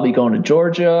Florida. I'll be going to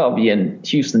Georgia. I'll be in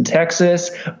Houston, Texas,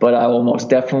 but I will most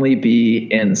definitely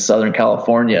be in Southern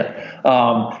California.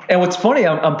 And what's funny,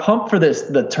 I'm pumped for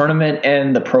the tournament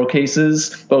and the pro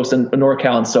cases, both in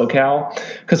NorCal and SoCal,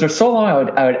 because for so long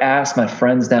I would ask my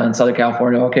friends down in Southern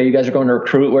California, okay, you guys are going to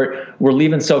recruit. We're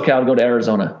leaving SoCal to go to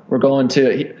Arizona. We're going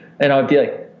to, and I would be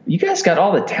like, you guys got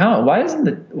all the talent. Why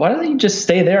doesn't you just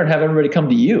stay there and have everybody come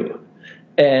to you?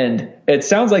 And it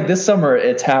sounds like this summer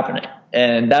it's happening.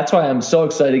 And that's why I'm so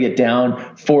excited to get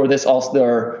down for this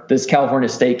All-Star, this California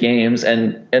State Games,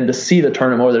 and to see the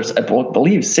tournament where there's, I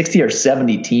believe, 60 or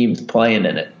 70 teams playing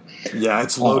in it. Yeah,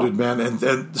 it's loaded, man.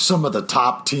 And some of the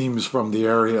top teams from the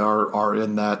area are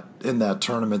in that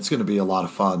tournament. It's going to be a lot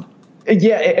of fun.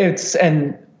 Yeah,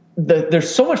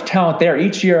 there's so much talent there.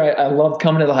 Each year I love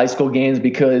coming to the high school games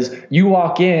because you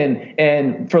walk in,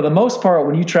 and for the most part,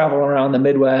 when you travel around the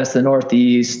Midwest, the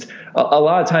Northeast, a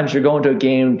lot of times you're going to a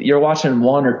game, you're watching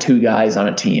 1 or 2 guys on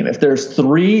a team. If there's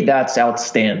 3, that's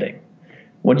outstanding.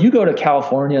 When you go to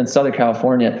California and Southern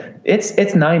California,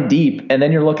 it's 9 deep, and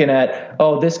then you're looking at,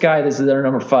 this guy, this is their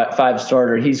number 5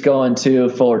 starter. He's going to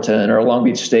Fullerton or Long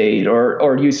Beach State or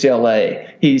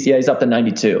UCLA. He's up to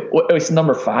 92. It's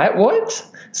number 5. What?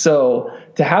 So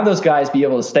to have those guys be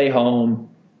able to stay home,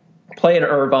 play in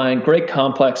Irvine, great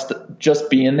complex, just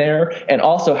being there, and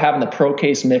also having the pro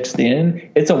case mixed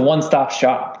in, it's a one-stop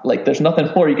shop. Like, there's nothing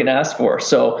more you can ask for.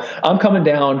 So I'm coming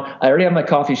down. I already have my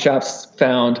coffee shops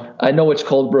found. I know which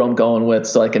cold brew I'm going with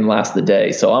so I can last the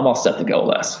day. So I'm all set to go,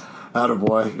 Les.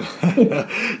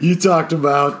 Attaboy. You talked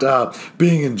about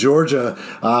being in Georgia.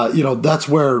 That's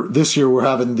where this year we're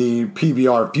having the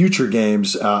PBR Future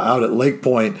Games out at Lake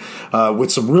Point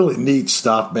with some really neat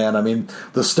stuff, man. I mean,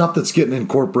 the stuff that's getting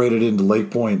incorporated into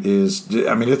Lake Point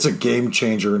it's a game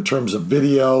changer in terms of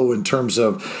video, in terms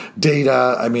of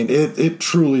data. I mean, it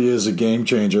truly is a game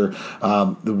changer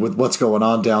with what's going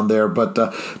on down there. But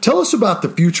tell us about the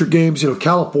Future Games.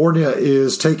 California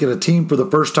is taking a team for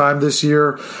the first time this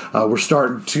year. We're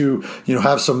starting to,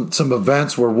 have some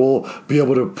events where we'll be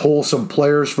able to pull some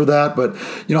players for that. But,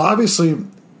 obviously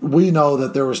we know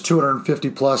that there was 250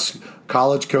 plus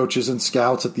college coaches and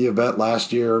scouts at the event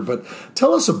last year. But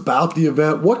tell us about the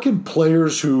event. What can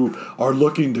players who are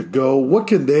looking to go, what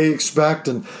can they expect?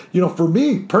 And, for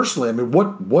me personally, I mean,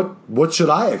 what should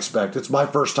I expect? It's my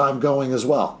first time going as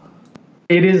well.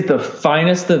 It is the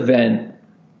finest event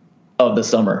of the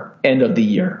summer, end of the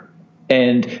year.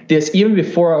 And this, even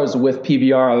before I was with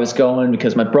PBR, I was going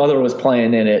because my brother was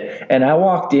playing in it. And I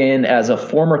walked in as a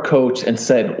former coach and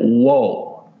said,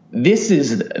 whoa, this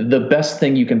is the best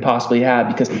thing you can possibly have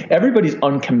because everybody's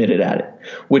uncommitted at it,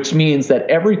 which means that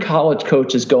every college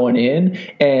coach is going in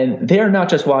and they're not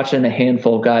just watching a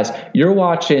handful of guys. You're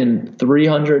watching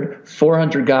 300,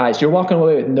 400 guys. You're walking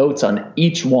away with notes on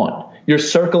each one. You're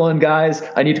circling guys.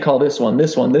 I need to call this one,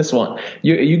 this one, this one.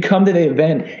 You come to the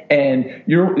event and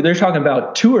they're talking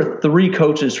about 2 or 3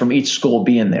 coaches from each school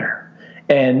being there.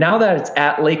 And now that it's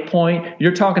at Lake Point,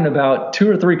 you're talking about 2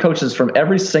 or 3 coaches from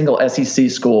every single SEC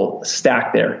school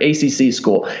stacked there, ACC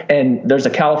school. And there's a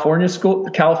California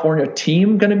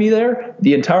team going to be there.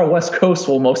 The entire West Coast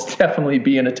will most definitely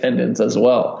be in attendance as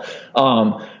well.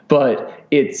 But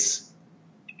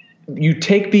you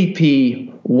take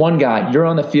BP, one guy, you're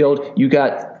on the field, you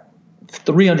got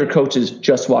 300 coaches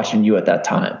just watching you at that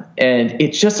time. And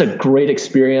it's just a great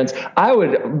experience. I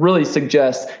would really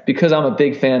suggest, because I'm a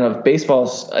big fan of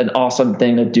baseball's an awesome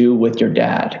thing to do with your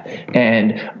dad.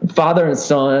 And father and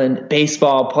son,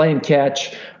 baseball, playing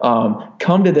catch,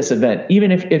 come to this event.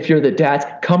 Even if you're the dads,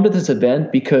 come to this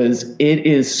event because it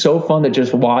is so fun to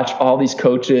just watch all these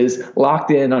coaches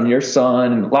locked in on your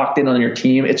son, locked in on your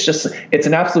team. It's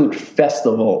an absolute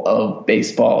festival of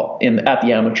baseball at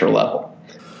the amateur level.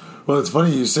 Well, it's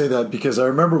funny you say that because I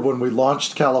remember when we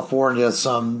launched California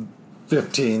some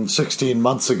 15, 16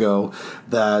 months ago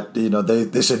that,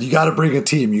 they said, you got to bring a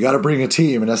team.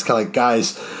 And that's kind of like,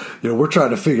 guys, we're trying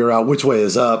to figure out which way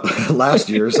is up last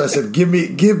year. So I said, give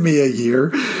me a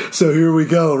year. So here we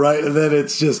go. Right. And then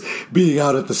it's just being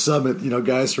out at the summit,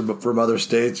 guys from other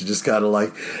states are just kind of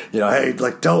like, hey,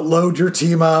 like, don't load your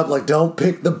team up. Like, don't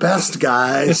pick the best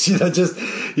guys, just,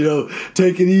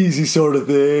 take it easy sort of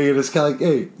thing. And it's kind of like,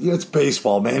 hey, it's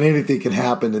baseball, man. Anything can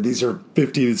happen. And these are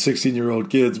 15 and 16-year-old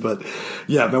kids. But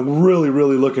yeah, man, we're really,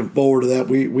 really looking forward to that.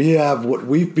 We have what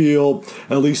we feel,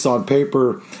 at least on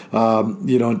paper,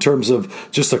 in terms of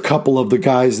just a couple of the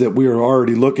guys that we are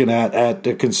already looking at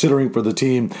considering for the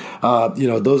team.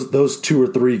 Those 2 or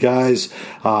 3 guys,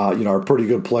 are pretty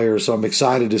good players. So I'm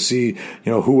excited to see,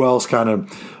 who else kind of,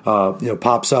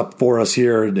 pops up for us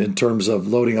here in terms of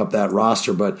loading up that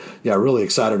roster. But yeah, really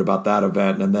excited about that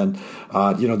event. And then,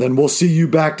 then we'll see you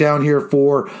back down here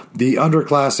for the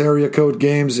underclass area code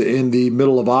games in the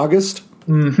middle of August.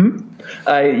 Mm-hmm.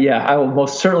 I will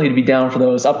most certainly be down for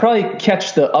those. I'll probably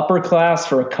catch the upper class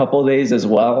for a couple of days as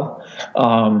well.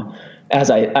 As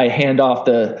I hand off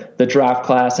the draft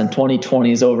class in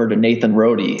 2020s over to Nathan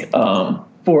Rohde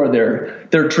for their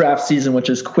draft season, which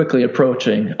is quickly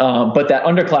approaching. But that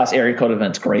underclass area code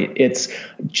event's great. It's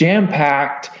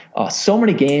jam-packed. So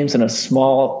many games in a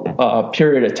small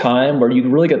period of time where you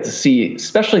really get to see,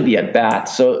 especially the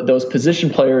at-bats. So those position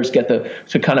players get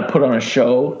to kind of put on a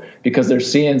show because they're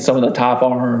seeing some of the top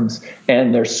arms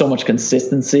and there's so much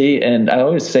consistency. And I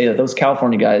always say that those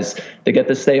California guys, they get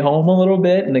to stay home a little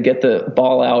bit and they get the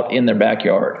ball out in their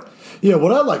backyard. Yeah,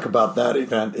 what I like about that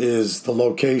event is the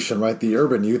location, right? The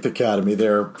Urban Youth Academy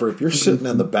there. For if you're sitting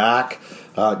in the back,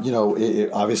 it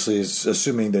obviously is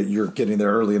assuming that you're getting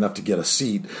there early enough to get a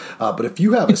seat. But if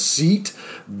you have a seat,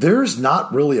 there's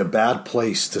not really a bad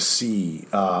place to see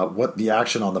what the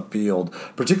action on the field,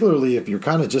 particularly if you're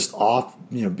kind of just off,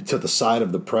 to the side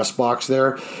of the press box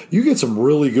there. You get some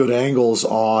really good angles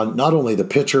on not only the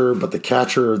pitcher, but the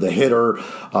catcher, the hitter,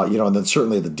 and then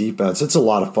certainly the defense. It's a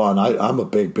lot of fun. I'm a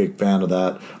big fan of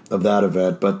that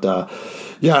event. But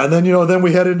yeah, and then then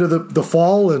we head into the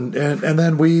fall, and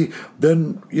then we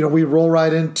roll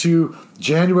right into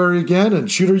January again.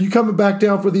 And Shooter, you coming back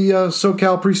down for the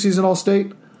SoCal preseason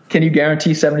All-State? Can you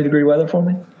guarantee 70-degree weather for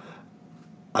me?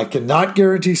 I cannot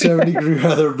guarantee 70-degree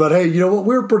weather, but hey, you know what?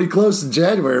 We were pretty close in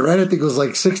January, right? I think it was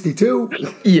like 62.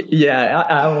 Yeah,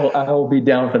 I will be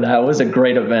down for that. It was a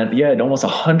great event. You had almost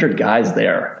 100 guys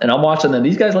there, and I'm watching them.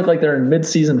 These guys look like they're in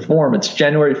mid-season form. It's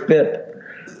January 5th.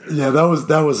 Yeah,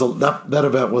 that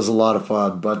event was a lot of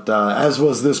fun. But as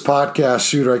was this podcast,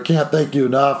 Shooter, I can't thank you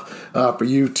enough for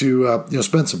you to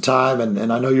spend some time.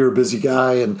 And I know you're a busy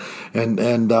guy, and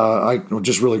I'm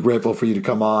just really grateful for you to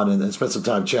come on and spend some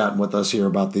time chatting with us here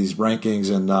about these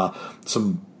rankings and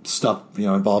some stuff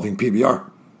involving PBR.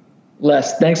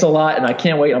 Les, thanks a lot, and I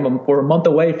can't wait. We're a month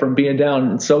away from being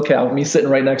down in SoCal with me sitting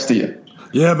right next to you.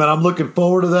 Yeah, man, I'm looking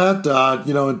forward to that.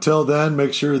 Until then,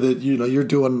 make sure that you're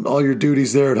doing all your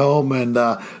duties there at home, and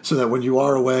so that when you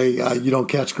are away, you don't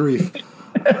catch grief.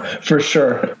 For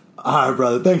sure. All right,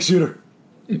 brother. Thanks, Shooter.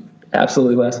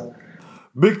 Absolutely, Les.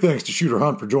 Big thanks to Shooter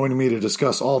Hunt for joining me to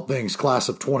discuss all things class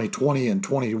of 2020 and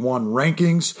 21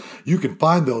 rankings. You can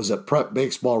find those at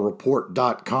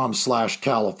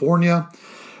prepbaseballreport.com/California.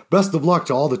 Best of luck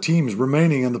to all the teams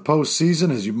remaining in the postseason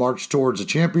as you march towards a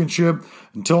championship.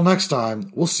 Until next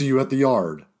time, we'll see you at the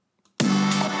yard.